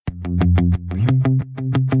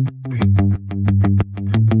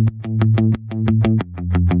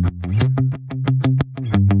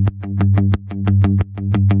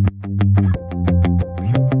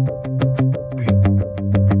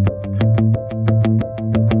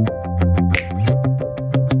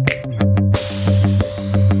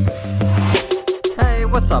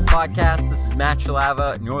What's up, podcast? This is Matt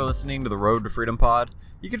Shalava, and you're listening to the Road to Freedom Pod.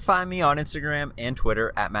 You can find me on Instagram and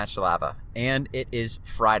Twitter at Matt Shalava, and it is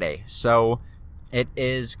Friday, so it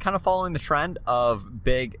is kind of following the trend of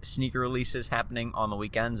big sneaker releases happening on the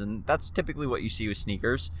weekends, and that's typically what you see with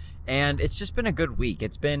sneakers, and it's just been a good week.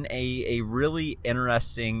 It's been a really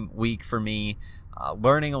interesting week for me,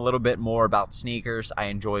 learning a little bit more about sneakers. I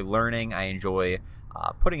enjoy learning. I enjoy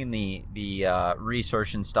putting in the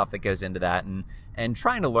research and stuff that goes into that, and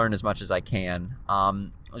trying to learn as much as I can.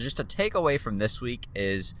 Just a takeaway from this week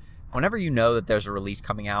is whenever you know that there's a release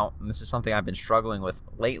coming out, and this is something I've been struggling with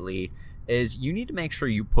lately, is you need to make sure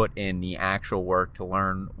you put in the actual work to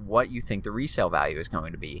learn what you think the resale value is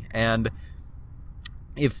going to be. And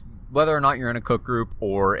if whether or not you're in a cook group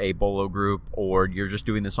or a bolo group or you're just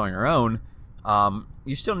doing this on your own,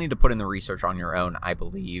 you still need to put in the research on your own, I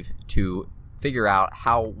believe, to figure out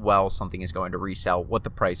how well something is going to resell, what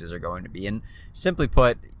the prices are going to be. And simply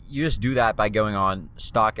put, you just do that by going on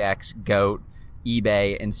StockX, GOAT,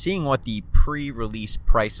 eBay, and seeing what the pre-release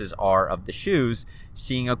prices are of the shoes,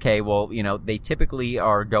 seeing, okay, well, you know, they typically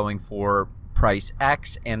are going for price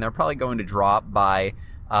X, and they're probably going to drop by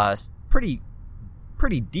pretty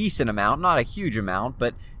decent amount, not a huge amount,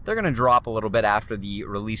 but they're going to drop a little bit after the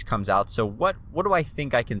release comes out. So what do I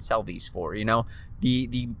think I can sell these for? You know,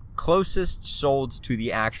 the closest solds to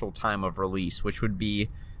the actual time of release, which would be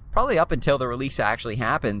probably up until the release actually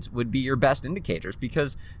happens, would be your best indicators,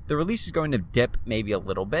 because the release is going to dip maybe a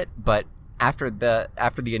little bit, but after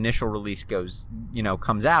the initial release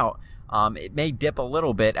comes out, it may dip a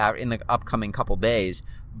little bit out in the upcoming couple days,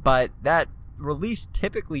 but that release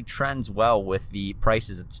typically trends well with the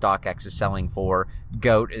prices that StockX is selling for,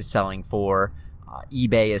 GOAT is selling for,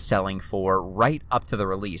 eBay is selling for, right up to the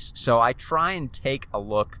release. So I try and take a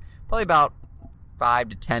look probably about 5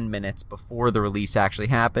 to 10 minutes before the release actually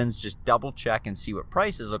happens, just double check and see what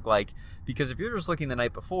prices look like, because if you're just looking the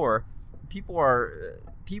night before, people are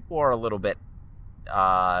a little bit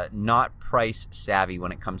not price savvy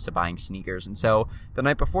when it comes to buying sneakers, and so the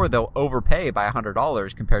night before they'll overpay by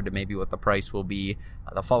 $100 compared to maybe what the price will be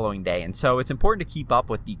the following day. And so it's important to keep up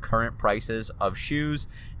with the current prices of shoes.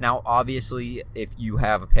 Now, obviously, if you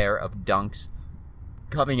have a pair of Dunks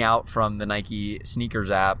coming out from the Nike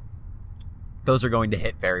sneakers app, those are going to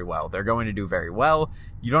hit very well. They're going to do very well.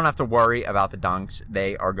 You don't have to worry about the Dunks.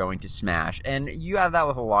 They are going to smash. And you have that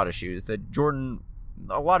with a lot of shoes.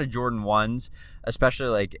 A lot of Jordan 1s, especially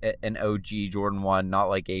like an OG Jordan 1, not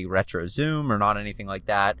like a retro Zoom or not anything like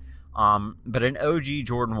that, but an OG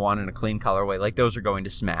Jordan 1 in a clean colorway, like those are going to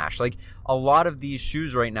smash. Like a lot of these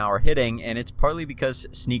shoes right now are hitting, and it's partly because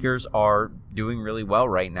sneakers are doing really well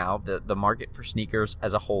right now. The market for sneakers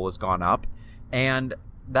as a whole has gone up, and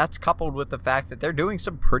that's coupled with the fact that they're doing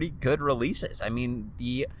some pretty good releases. I mean,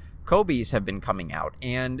 the Kobe's have been coming out,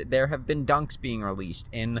 and there have been Dunks being released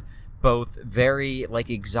in both very like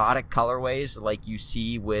exotic colorways, like you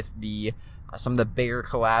see with the some of the bigger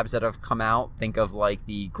collabs that have come out. Think of like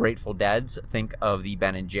the Grateful Deads, think of the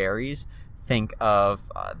Ben and Jerry's, think of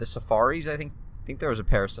the Safaris. I think there was a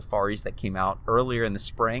pair of Safaris that came out earlier in the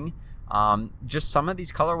spring. Just some of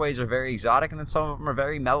these colorways are very exotic, and then some of them are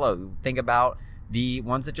very mellow. Think about the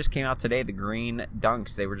ones that just came out today, the green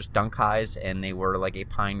Dunks. They were just Dunk Highs, and they were like a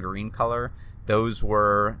pine green color. Those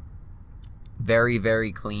were very,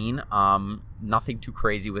 very clean. Nothing too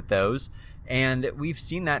crazy with those. And we've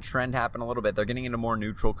seen that trend happen a little bit. They're getting into more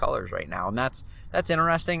neutral colors right now, and that's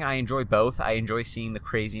interesting. I enjoy both. I enjoy seeing the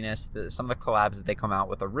craziness. Some of the collabs that they come out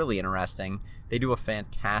with are really interesting. They do a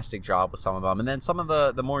fantastic job with some of them. And then some of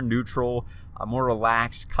the more neutral, more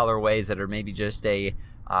relaxed colorways that are maybe just a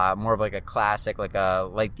more of like a classic, like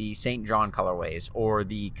the St. John colorways, or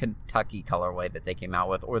the Kentucky colorway that they came out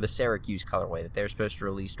with, or the Syracuse colorway that they were supposed to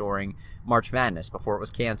release during March Madness before it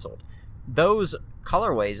was canceled. Those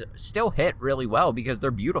colorways still hit really well because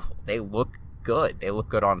they're beautiful. They look good. They look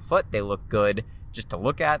good on foot. They look good just to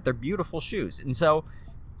look at. They're beautiful shoes. And so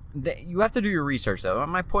you have to do your research, though.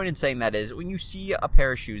 My point in saying that is when you see a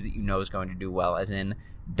pair of shoes that you know is going to do well, as in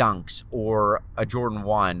Dunks or a Jordan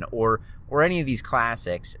 1 or any of these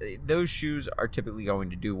classics, those shoes are typically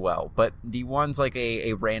going to do well. But the ones like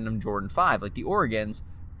a random Jordan 5, like the Oregons,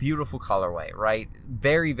 beautiful colorway, right?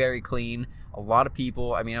 Very, very clean. A lot of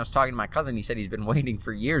people, I mean, I was talking to my cousin, he said he's been waiting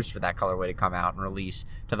for years for that colorway to come out and release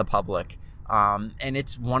to the public. And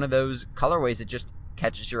it's one of those colorways that just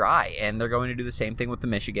catches your eye, and they're going to do the same thing with the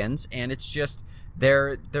Michigans, and it's just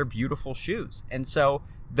they're beautiful shoes. And so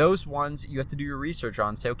those ones you have to do your research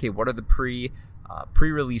on, say, okay, what are the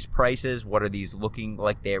pre-release prices, what are these looking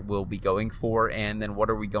like they will be going for, and then what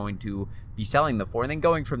are we going to be selling them for, and then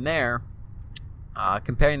going from there,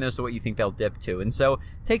 comparing those to what you think they'll dip to. And so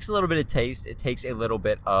it takes a little bit of taste. It takes a little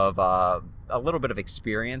bit of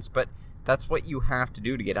experience, but that's what you have to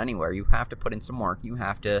do to get anywhere. You have to put in some work. You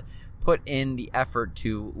have to put in the effort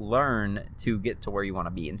to learn to get to where you want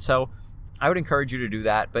to be. And so I would encourage you to do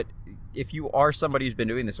that. But if you are somebody who's been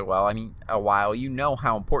doing this a while, you know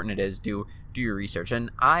how important it is to do your research.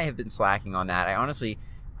 And I have been slacking on that.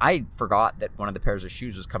 I forgot that one of the pairs of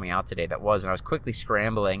shoes was coming out today and I was quickly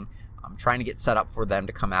scrambling, trying to get set up for them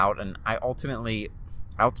to come out, and I ultimately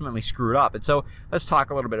screwed up. And so let's talk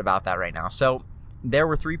a little bit about that right now. So there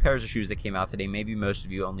were 3 pairs of shoes that came out today. Maybe most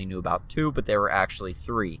of you only knew about 2, but there were actually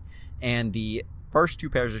 3. And the first 2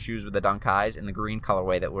 pairs of shoes were the Dunk Highs in the green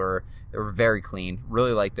colorway that were very clean.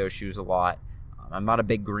 Really like those shoes a lot. I'm not a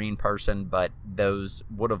big green person, but those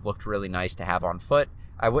would have looked really nice to have on foot.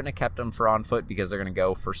 I wouldn't have kept them for on foot because they're going to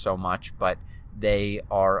go for so much, but they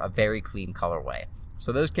are a very clean colorway.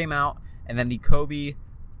 So those came out, and then the Kobe,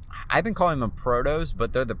 I've been calling them Protos,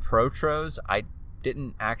 but they're the Protros. I've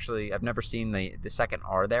never seen the second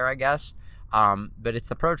R there, I guess. But it's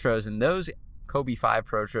the Protros, and those Kobe 5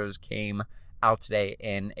 Protros came out today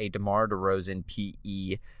in a DeMar DeRozan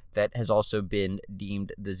PE that has also been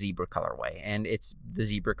deemed the zebra colorway. And it's the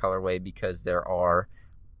zebra colorway because there are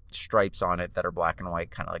stripes on it that are black and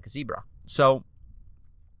white, kind of like a zebra. So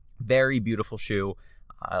very beautiful shoe,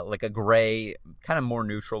 like a gray, kind of more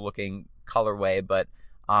neutral looking colorway, but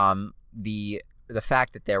the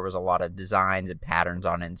fact that there was a lot of designs and patterns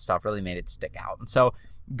on it and stuff really made it stick out. And so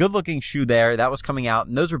good looking shoe there. That was coming out,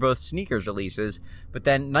 and those were both sneakers releases. But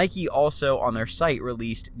then Nike also on their site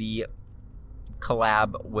released the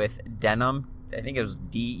collab with Denim. I think it was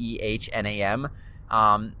DEHNAM,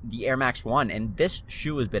 the Air Max 1. And this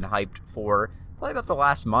shoe has been hyped for probably about the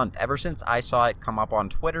last month. Ever since I saw it come up on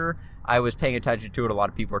Twitter, I was paying attention to it. A lot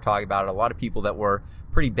of people were talking about it. A lot of people that were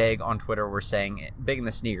pretty big on Twitter were saying, big in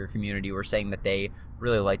the sneaker community, were saying that they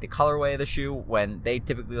really like the colorway of the shoe. When they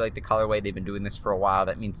typically like the colorway, they've been doing this for a while.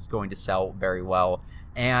 That means it's going to sell very well.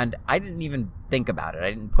 And I didn't even think about it. I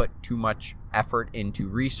didn't put too much effort into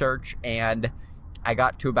research, and I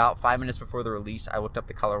got to about 5 minutes before the release. I looked up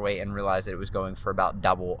the colorway and realized that it was going for about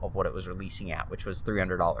double of what it was releasing at, which was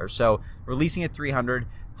 $300. So releasing at $300,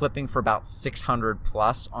 flipping for about $600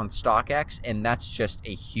 plus on StockX, and that's just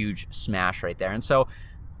a huge smash right there. And so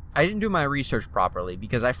I didn't do my research properly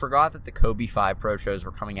because I forgot that the Kobe 5 Protros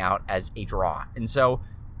were coming out as a draw. And so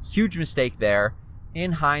huge mistake there.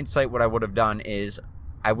 In hindsight, what I would have done is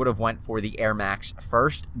I would have went for the Air Max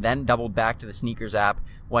first, then doubled back to the sneakers app,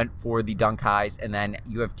 went for the Dunk Highs, and then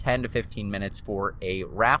you have 10 to 15 minutes for a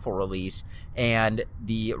raffle release. And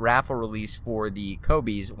the raffle release for the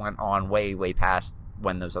Kobe's went on way, way past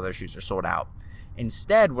when those other shoes are sold out.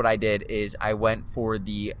 Instead, what I did is I went for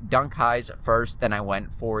the Dunk Highs first, then I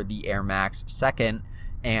went for the Air Max second,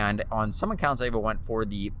 and on some accounts I even went for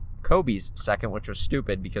the Kobe's second, which was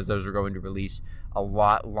stupid because those are going to release a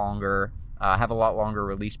lot longer, have a lot longer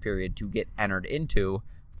release period to get entered into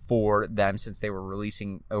for them since they were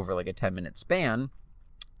releasing over like a 10-minute span.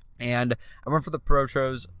 And I went for the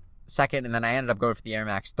Protros second, and then I ended up going for the Air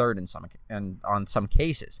Max third on some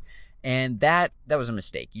cases. And that was a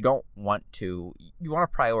mistake. You want to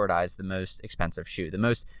prioritize the most expensive shoe, the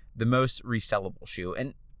most resellable shoe.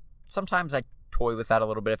 And sometimes I toy with that a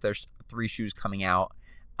little bit. If there's 3 shoes coming out,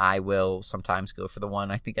 I will sometimes go for the one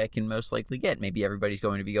I think I can most likely get. Maybe everybody's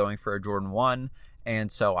going to be going for a Jordan 1,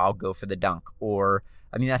 and so I'll go for the Dunk. Or,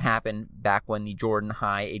 I mean, that happened back when the Jordan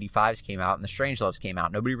High 85s came out and the Strangeloves came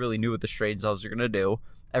out. Nobody really knew what the Strangeloves were going to do.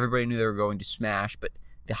 Everybody knew they were going to smash, but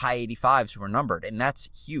the High 85s were numbered, and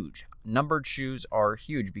that's huge. Numbered shoes are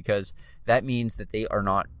huge because that means that they're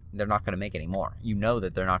not going to make any more. You know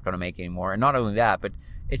that they're not going to make any more. And not only that, but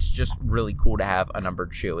it's just really cool to have a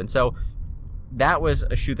numbered shoe. And so that was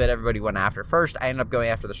a shoe that everybody went after first. I ended up going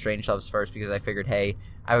after the Strangeloves first because I figured, hey,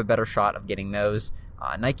 I have a better shot of getting those.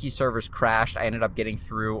 Nike servers crashed. I ended up getting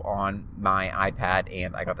through on my iPad,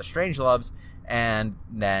 and I got the Strangeloves, and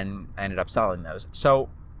then I ended up selling those. So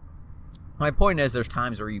my point is, there's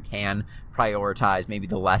times where you can prioritize maybe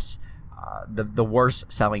the less, the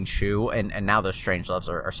worst selling shoe, and now those Strangeloves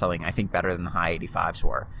are selling, I think, better than the High 85s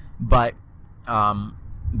were. But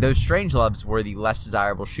those Strangeloves were the less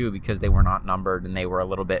desirable shoe because they were not numbered and they were a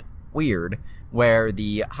little bit weird, where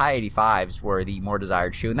the High 85s were the more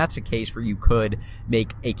desired shoe. And that's a case where you could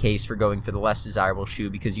make a case for going for the less desirable shoe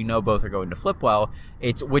because you know both are going to flip well.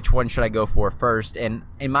 It's which one should I go for first? And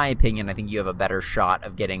in my opinion, I think you have a better shot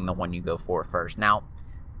of getting the one you go for first. Now,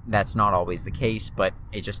 that's not always the case, but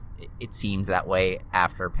it seems that way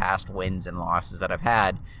after past wins and losses that I've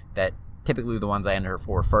had, that typically the ones I enter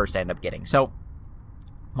for first I end up getting. So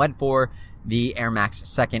Went for the Air Max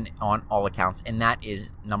second on all accounts, and that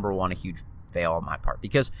is number one, a huge fail on my part,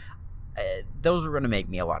 because those were going to make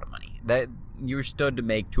me a lot of money. That you stood to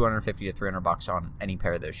make $250 to $300 on any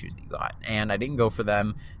pair of those shoes that you got, and I didn't go for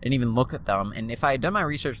them, didn't even look at them. And if I had done my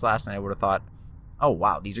research last night, I would have thought, oh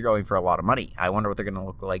wow, these are going for a lot of money. I wonder what they're going to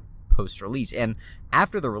look like post-release. And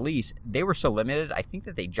after the release, they were so limited, I think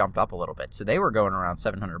that they jumped up a little bit. So they were going around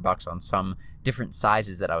 $700 on some different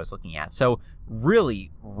sizes that I was looking at. So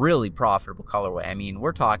really, really profitable colorway. I mean,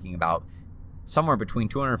 we're talking about somewhere between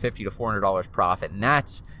 $250 to $400 profit, and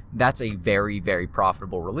that's a very, very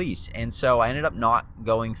profitable release. And so I ended up not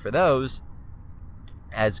going for those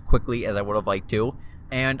as quickly as I would have liked to,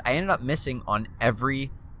 and I ended up missing on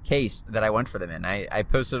every case that I went for them in. I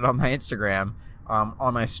posted it on my Instagram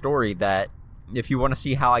on my story that if you want to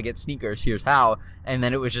see how I get sneakers, here's how. And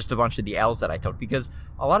then it was just a bunch of the L's that I took, because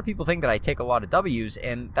a lot of people think that I take a lot of W's,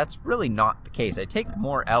 and that's really not the case. I take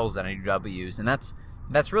more L's than I do W's, and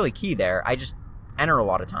that's really key there. I just enter a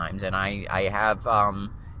lot of times, and I have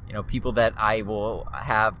people that I will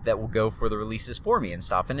have that will go for the releases for me and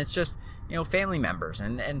stuff. And it's just, family members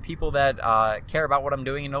and people that care about what I'm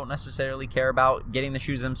doing and don't necessarily care about getting the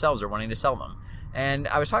shoes themselves or wanting to sell them. And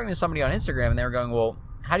I was talking to somebody on Instagram, and they were going, well,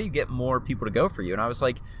 how do you get more people to go for you? And I was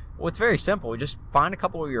like, well, it's very simple. Just find a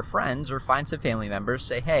couple of your friends or find some family members,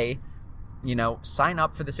 say, hey, sign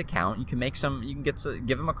up for this account. You can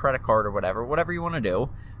give them a credit card or whatever you want to do.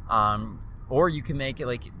 Or you can make it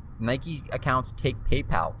like Nike accounts take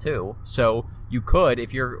PayPal too. So you could,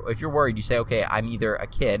 if you're worried, you say, okay, I'm either a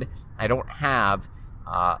kid, I don't have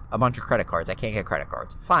a bunch of credit cards, I can't get credit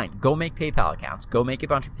cards. Fine, go make PayPal accounts. Go make a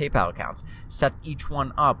bunch of PayPal accounts. Set each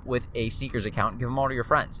one up with a sneakers account. Give them all to your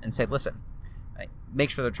friends and say, listen, make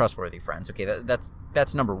sure they're trustworthy friends. Okay,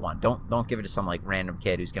 that's number one. Don't give it to some like random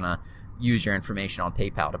kid who's gonna use your information on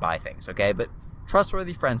PayPal to buy things. Okay, but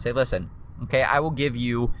trustworthy friends, say, listen, okay, I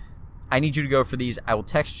need you to go for these. I will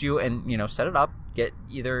text you and, set it up.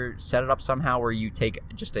 Set it up somehow where you take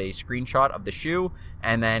just a screenshot of the shoe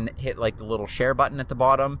and then hit like the little share button at the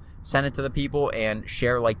bottom, send it to the people and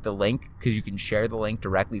share like the link, because you can share the link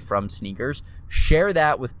directly from Sneakers. Share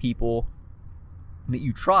that with people that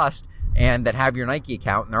you trust and that have your Nike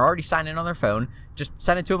account and they're already signed in on their phone. Just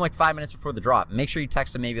send it to them like 5 minutes before the drop. Make sure you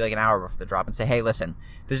text them maybe like an hour before the drop and say, hey, listen,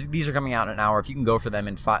 these are coming out in an hour. If you can go for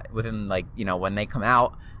them within when they come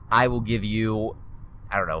out, I will give you,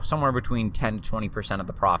 I don't know, somewhere between 10 to 20% of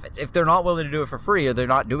the profits. If they're not willing to do it for free or they're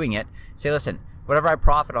not doing it, say, listen, whatever I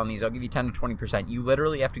profit on these, I'll give you 10 to 20%. You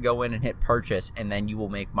literally have to go in and hit purchase, and then you will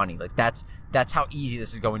make money. Like that's how easy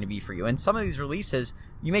this is going to be for you. And some of these releases,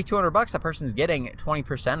 you make $200, that person's getting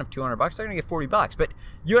 20% of $200. They're going to get $40, but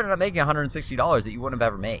you ended up making $160 that you wouldn't have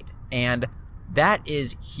ever made. And that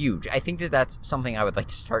is huge. I think that that's something I would like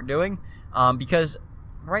to start doing, because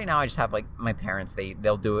right now I just have like my parents,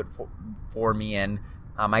 they'll do it for me, and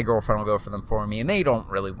my girlfriend will go for them for me, and they don't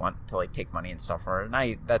really want to like take money and stuff for it.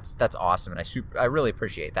 And that's awesome, and I really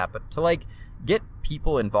appreciate that. But to like get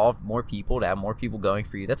people involved, more people, to have more people going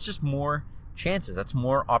for you, that's just more chances, that's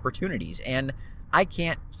more opportunities. And I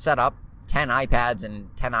can't set up 10 iPads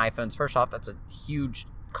and 10 iPhones. First off, that's a huge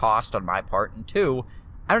cost on my part, and two,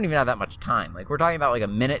 I don't even have that much time. Like, we're talking about like a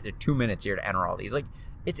minute to 2 minutes here to enter all these. Like,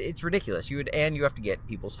 it's ridiculous. You have to get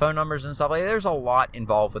people's phone numbers and stuff. Like, there's a lot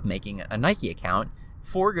involved with making a Nike account,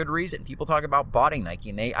 for good reason. People talk about botting Nike,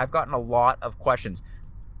 and I've gotten a lot of questions.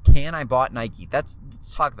 Can I bot Nike? Let's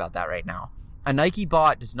talk about that right now. A Nike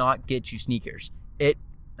bot does not get you sneakers.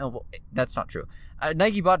 That's not true. A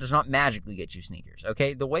Nike bot does not magically get you sneakers,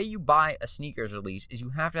 okay? The way you buy a sneakers release is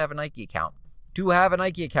you have to have a Nike account. To have a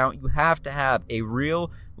Nike account, you have to have a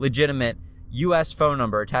real, legitimate U.S. phone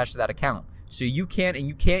number attached to that account. So you can't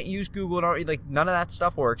use Google, like none of that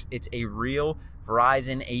stuff works. It's a real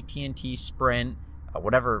Verizon, AT&T, Sprint,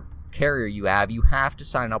 whatever carrier you have to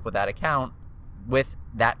sign up with that account with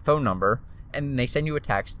that phone number, and they send you a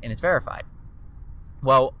text and it's verified.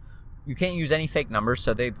 Well, you can't use any fake numbers,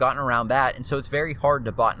 so they've gotten around that, and so it's very hard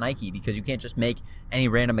to bot Nike, because you can't just make any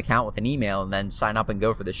random account with an email and then sign up and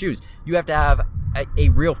go for the shoes. You have to have a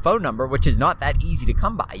real phone number, which is not that easy to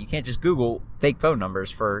come by. You can't just Google fake phone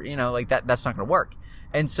numbers for, like that. That's not going to work.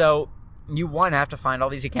 And so you, one, have to find all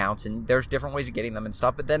these accounts, and there's different ways of getting them and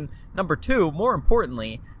stuff. But then number two, more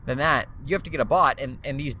importantly than that, you have to get a bot, and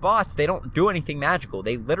these bots, they don't do anything magical.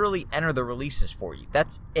 They literally enter the releases for you.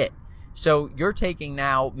 That's it. So you're taking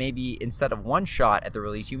now, maybe instead of one shot at the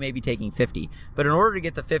release, you may be taking 50. But in order to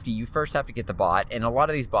get the 50, you first have to get the bot. And a lot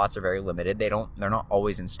of these bots are very limited. They're not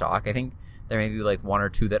always in stock. I think there may be like one or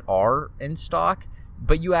two that are in stock.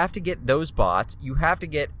 But you have to get those bots. You have to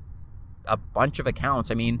get a bunch of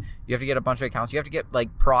accounts. I mean, you have to get a bunch of accounts. You have to get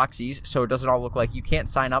like proxies so it doesn't all look like you can't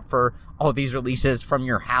sign up for all these releases from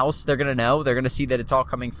your house. They're going to know. They're going to see that it's all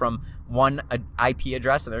coming from one IP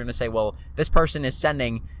address, and they're going to say, well, this person is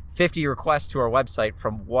sending 50 requests to our website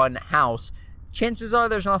from one house. Chances are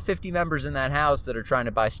there's not 50 members in that house that are trying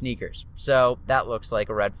to buy sneakers. So that looks like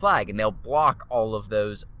a red flag, and they'll block all of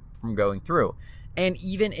those from going through. And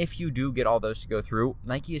even if you do get all those to go through,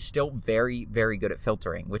 Nike is still very, very good at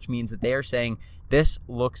filtering, which means that they are saying this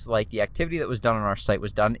looks like the activity that was done on our site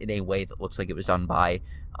was done in a way that looks like it was done by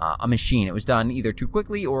a machine. It was done either too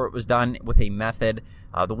quickly or it was done with a method,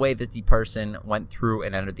 the way that the person went through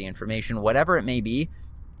and entered the information, whatever it may be,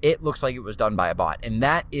 it looks like it was done by a bot. And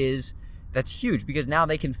that's huge because now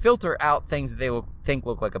they can filter out things that they think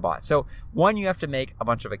look like a bot. So one, you have to make a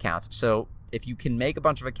bunch of accounts. So if you can make a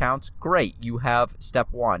bunch of accounts, great. You have step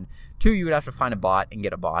one. Two, you would have to find a bot and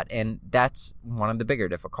get a bot. And that's one of the bigger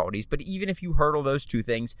difficulties. But even if you hurdle those two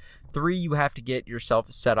things, three, you have to get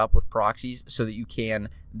yourself set up with proxies so that you can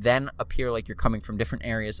then appear like you're coming from different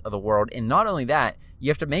areas of the world. And not only that, you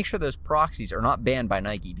have to make sure those proxies are not banned by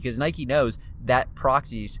Nike because Nike knows that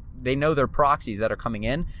they know their proxies that are coming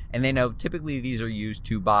in, and they know typically these are used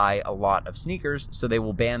to buy a lot of sneakers, so they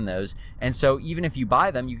will ban those. And so even if you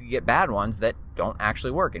buy them, you could get bad ones that don't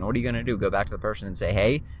actually work. And what are you going to do? Go back to the person and say,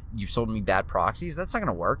 hey, you sold me bad proxies? That's not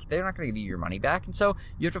going to work. They're not going to give you your money back. And so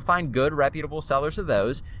you have to find good, reputable sellers of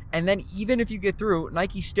those. And then even if you get through,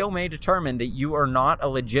 Nike still may determine that you are not a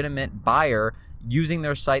legitimate buyer using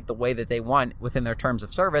their site the way that they want within their terms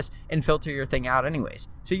of service and filter your thing out anyways.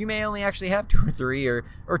 So you may only actually have 2 or 3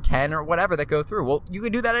 or 10 or whatever that go through. Well, you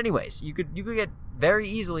could do that anyways. You could get very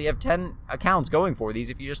easily have 10 accounts going for these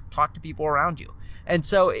if you just talk to people around you. And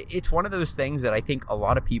so it's one of those things that I think a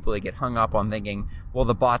lot of people, they get hung up on thinking, well,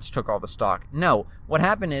 the bots took all the stock. No, what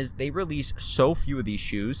happened is they release so few of these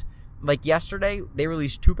shoes. Like yesterday, they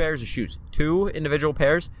released 2 pairs of shoes, 2 individual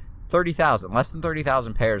pairs, 30,000, less than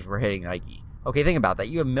 30,000 pairs were hitting Nike. Okay, think about that.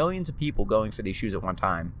 You have millions of people going for these shoes at one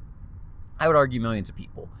time. I would argue millions of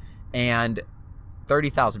people. And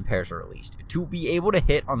 30,000 pairs were released. To be able to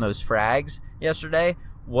hit on those frags yesterday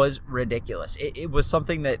was ridiculous. It was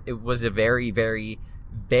something that it was a very, very,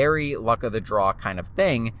 very luck of the draw kind of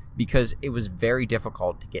thing because it was very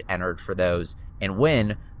difficult to get entered for those and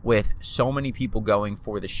win with so many people going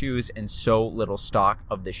for the shoes and so little stock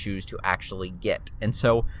of the shoes to actually get. And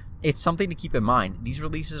so it's something to keep in mind. These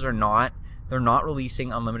releases they're not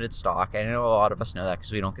releasing unlimited stock. I know a lot of us know that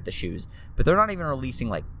because we don't get the shoes, but they're not even releasing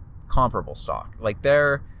like comparable stock. Like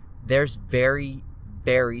there's very,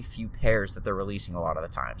 very few pairs that they're releasing a lot of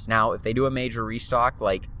the times. Now, if they do a major restock,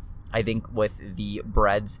 like I think with the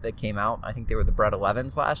breads that came out, I think they were the Bread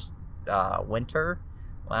 11s last winter,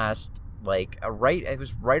 it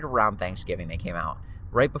was right around Thanksgiving they came out.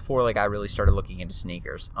 Right before like I really started looking into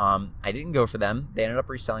sneakers. I didn't go for them. They ended up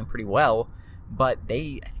reselling pretty well, but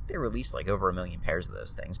I think they released like over 1 million pairs of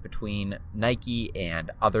those things between Nike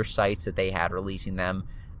and other sites that they had releasing them.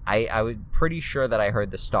 I was pretty sure that I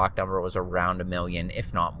heard the stock number was around 1 million,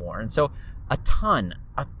 if not more. And so a ton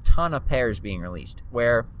of pairs being released,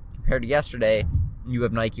 where compared to yesterday, you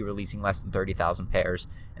have Nike releasing less than 30,000 pairs,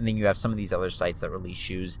 and then you have some of these other sites that release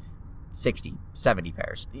shoes 60, 70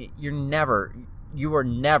 pairs. You are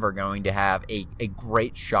never going to have a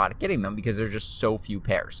great shot at getting them because there's just so few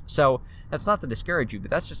pairs. So that's not to discourage you, but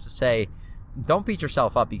that's just to say, don't beat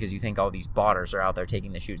yourself up because you think all these botters are out there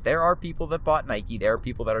taking the shoes. There are people that bought Nike. There are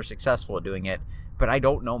people that are successful at doing it, but I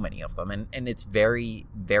don't know many of them. And it's very,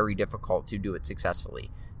 very difficult to do it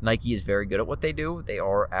successfully. Nike is very good at what they do. They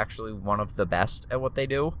are actually one of the best at what they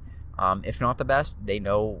do. If not the best, they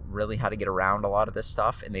know really how to get around a lot of this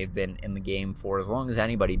stuff, and they've been in the game for as long as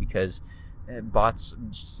anybody because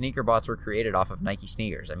sneaker bots were created off of Nike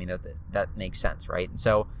sneakers. I mean, that makes sense, right? And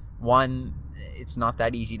so, one, it's not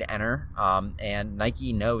that easy to enter, and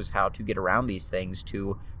Nike knows how to get around these things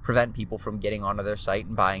to prevent people from getting onto their site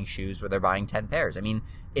and buying shoes where they're buying 10 pairs. I mean,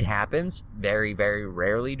 it happens. Very, very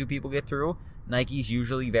rarely do people get through. Nike's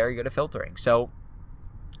usually very good at filtering. So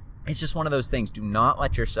it's just one of those things. Do not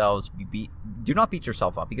let yourselves do not beat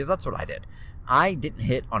yourself up because that's what I did. I didn't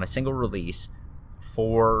hit on a single release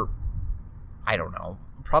for, I don't know,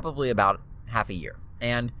 probably about half a year.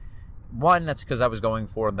 And one, that's because I was going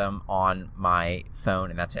for them on my phone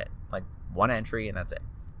and that's it. Like one entry and that's it.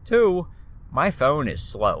 Two, my phone is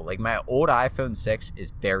slow. Like my old iPhone 6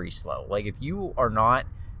 is very slow. Like if you are not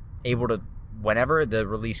able to, whenever the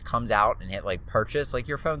release comes out and hit like purchase, like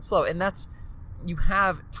your phone's slow. And that's you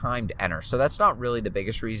have time to enter. So that's not really the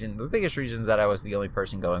biggest reason. The biggest reason is that I was the only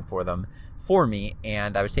person going for them for me,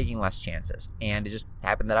 and I was taking less chances. And it just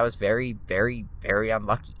happened that I was very, very, very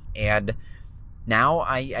unlucky. And now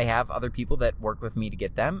I have other people that work with me to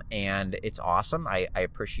get them, and it's awesome. I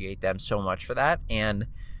appreciate them so much for that. And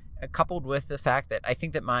coupled with the fact that I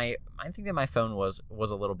think that my phone was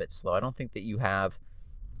a little bit slow. I don't think that you have.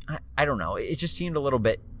 I don't know. It just seemed a little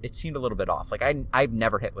bit. It seemed a little bit off. Like I've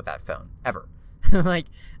never hit with that phone ever. Like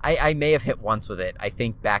I may have hit once with it. I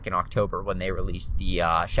think back in October when they released the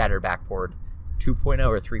Shattered Backboard 2.0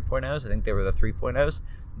 or 3.0s. I think they were the 3.0s.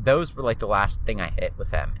 Those were like the last thing I hit with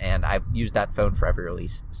them, and I've used that phone for every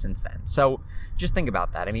release since then. So just think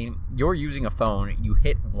about that. I mean, you're using a phone you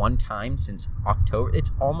hit one time since October. It's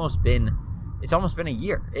almost been a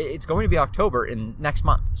year. It's going to be October in next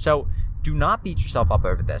month. So do not beat yourself up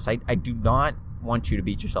over this. I do not want you to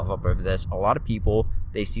beat yourself up over this. A lot of people,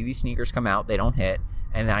 they see these sneakers come out, they don't hit,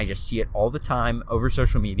 and then I just see it all the time over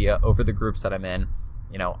social media, over the groups that I'm in.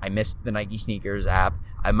 You know, I missed the Nike sneakers app.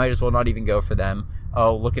 I might as well not even go for them.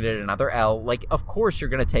 Oh, look at it, another L. Like, of course you're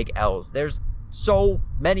going to take L's. There's so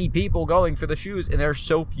many people going for the shoes, and there are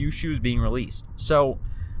so few shoes being released. So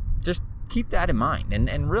just keep that in mind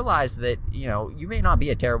and realize that, you know, you may not be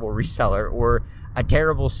a terrible reseller or a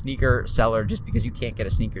terrible sneaker seller just because you can't get a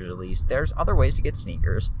sneakers release. There's other ways to get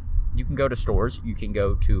sneakers. You can go to stores, you can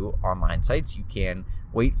go to online sites, you can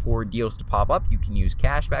wait for deals to pop up, you can use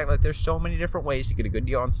cashback. Like, there's so many different ways to get a good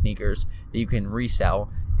deal on sneakers that you can resell,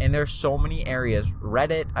 and there's so many areas.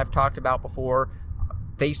 Reddit, I've talked about before.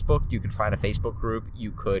 Facebook, you could find a Facebook group,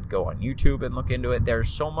 you could go on YouTube and look into it. There's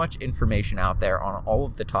so much information out there on all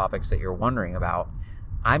of the topics that you're wondering about.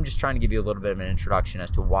 I'm just trying to give you a little bit of an introduction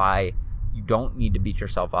as to why you don't need to beat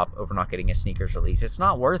yourself up over not getting a sneakers release. It's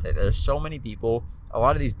not worth it. There's so many people, a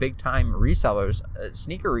lot of these big time resellers,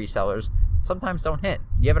 sneaker resellers, sometimes don't hit.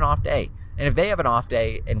 You have an off day. And if they have an off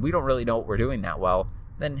day and we don't really know what we're doing that well,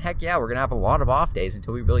 then heck yeah, we're going to have a lot of off days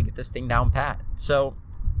until we really get this thing down pat. So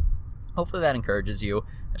hopefully that encourages you.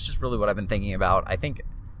 That's just really what I've been thinking about. I think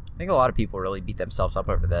a lot of people really beat themselves up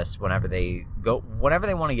over this whenever they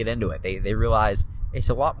want to get into it. They realize it's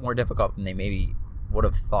a lot more difficult than they maybe would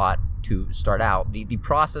have thought to start out. The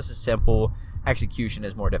process is simple, execution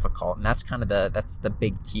is more difficult, and that's kind of that's the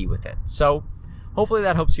big key with it. So hopefully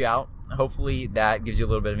that helps you out. Hopefully that gives you a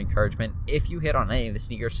little bit of encouragement. If you hit on any of the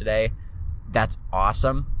sneakers today, that's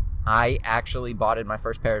awesome. I actually bought in my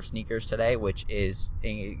first pair of sneakers today, which is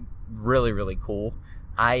really, really cool.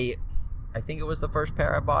 I think it was the first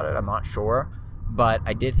pair I bought it. I'm not sure, but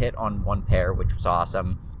I did hit on one pair, which was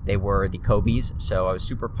awesome. They were the Kobe's, so I was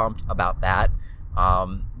super pumped about that.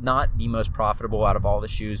 Not the most profitable out of all the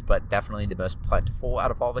shoes, but definitely the most plentiful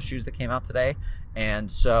out of all the shoes that came out today.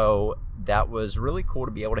 And so that was really cool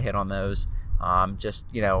to be able to hit on those. Just,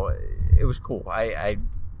 you know, it was cool. I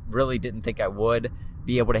really didn't think I would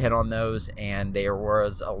be able to hit on those, and there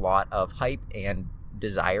was a lot of hype and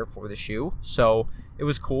desire for the shoe, so it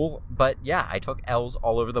was cool. But yeah, I took L's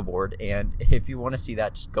all over the board, and if you want to see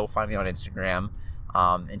that, just go find me on Instagram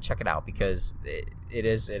and check it out, because it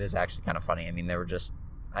is actually kind of funny. I mean, there were just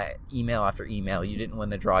email after email. You didn't win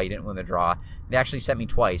the draw. They actually sent me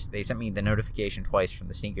twice. They sent me the notification twice from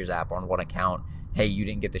the sneakers app on one account. Hey, you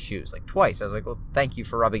didn't get the shoes, like twice. I was like, well, thank you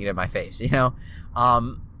for rubbing it in my face, you know.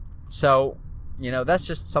 So you know, that's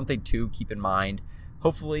just something to keep in mind.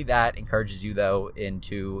 Hopefully that encourages you though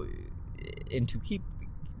into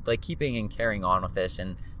keeping and carrying on with this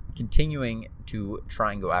and continuing to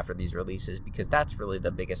try and go after these releases, because that's really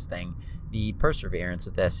the biggest thing. The perseverance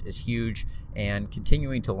of this is huge, and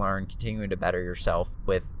continuing to learn, continuing to better yourself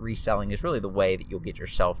with reselling is really the way that you'll get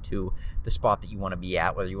yourself to the spot that you want to be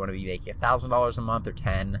at, whether you want to be making $1,000 a month or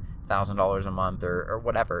 $10,000 a month or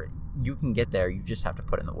whatever. You can get there, you just have to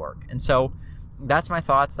put in the work. And so that's my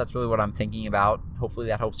thoughts. That's really what I'm thinking about. Hopefully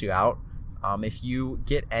that helps you out. If you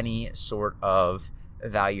get any sort of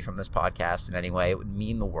value from this podcast in any way, it would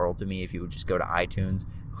mean the world to me if you would just go to iTunes,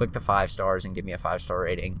 click the 5 stars, and give me a 5-star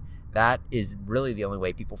rating. That is really the only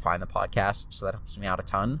way people find the podcast, so that helps me out a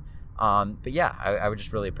ton. But yeah, I would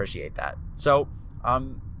just really appreciate that. So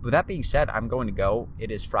with that being said, I'm going to go. It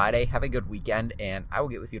is Friday. Have a good weekend, and I will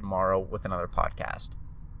get with you tomorrow with another podcast.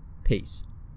 Peace.